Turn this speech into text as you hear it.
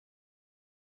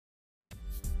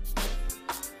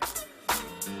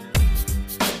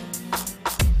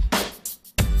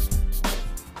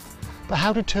But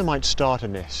how do termites start a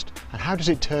nest, and how does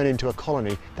it turn into a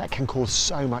colony that can cause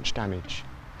so much damage?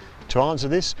 To answer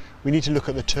this, we need to look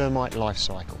at the termite life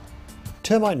cycle.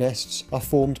 Termite nests are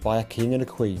formed by a king and a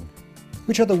queen,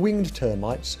 which are the winged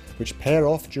termites which pair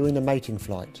off during the mating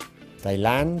flight. They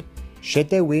land, shed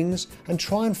their wings and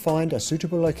try and find a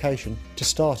suitable location to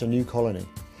start a new colony.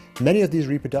 Many of these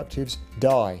reproductives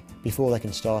die before they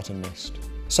can start a nest.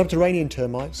 Subterranean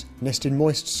termites nest in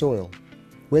moist soil,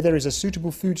 where there is a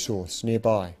suitable food source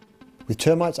nearby. With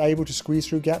termites able to squeeze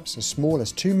through gaps as small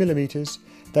as 2 millimeters,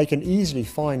 they can easily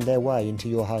find their way into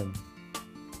your home.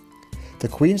 The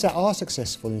queens that are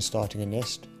successful in starting a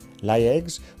nest lay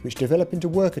eggs which develop into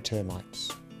worker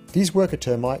termites. These worker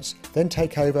termites then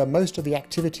take over most of the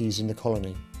activities in the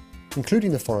colony,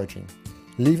 including the foraging,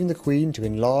 leaving the queen to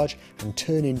enlarge and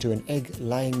turn into an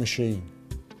egg-laying machine.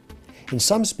 In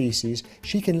some species,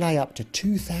 she can lay up to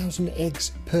 2,000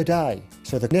 eggs per day,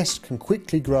 so the nest can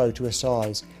quickly grow to a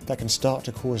size that can start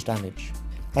to cause damage.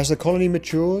 As the colony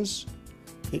matures,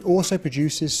 it also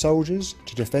produces soldiers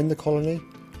to defend the colony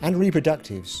and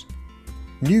reproductives,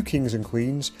 new kings and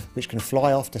queens which can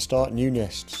fly off to start new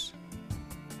nests.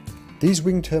 These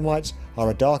winged termites are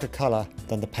a darker colour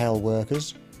than the pale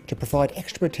workers to provide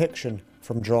extra protection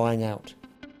from drying out.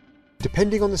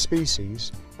 Depending on the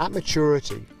species, at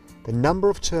maturity, the number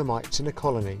of termites in a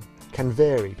colony can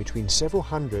vary between several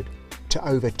hundred to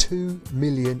over 2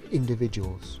 million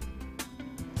individuals.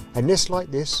 A nest like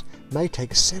this may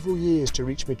take several years to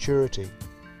reach maturity,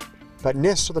 but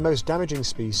nests of the most damaging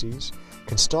species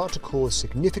can start to cause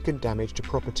significant damage to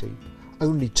property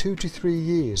only 2 to 3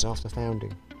 years after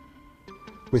founding.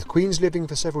 With queens living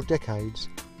for several decades,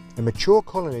 a mature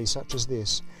colony such as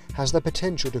this has the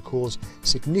potential to cause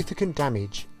significant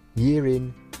damage year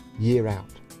in, year out.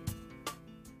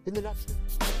 In the natural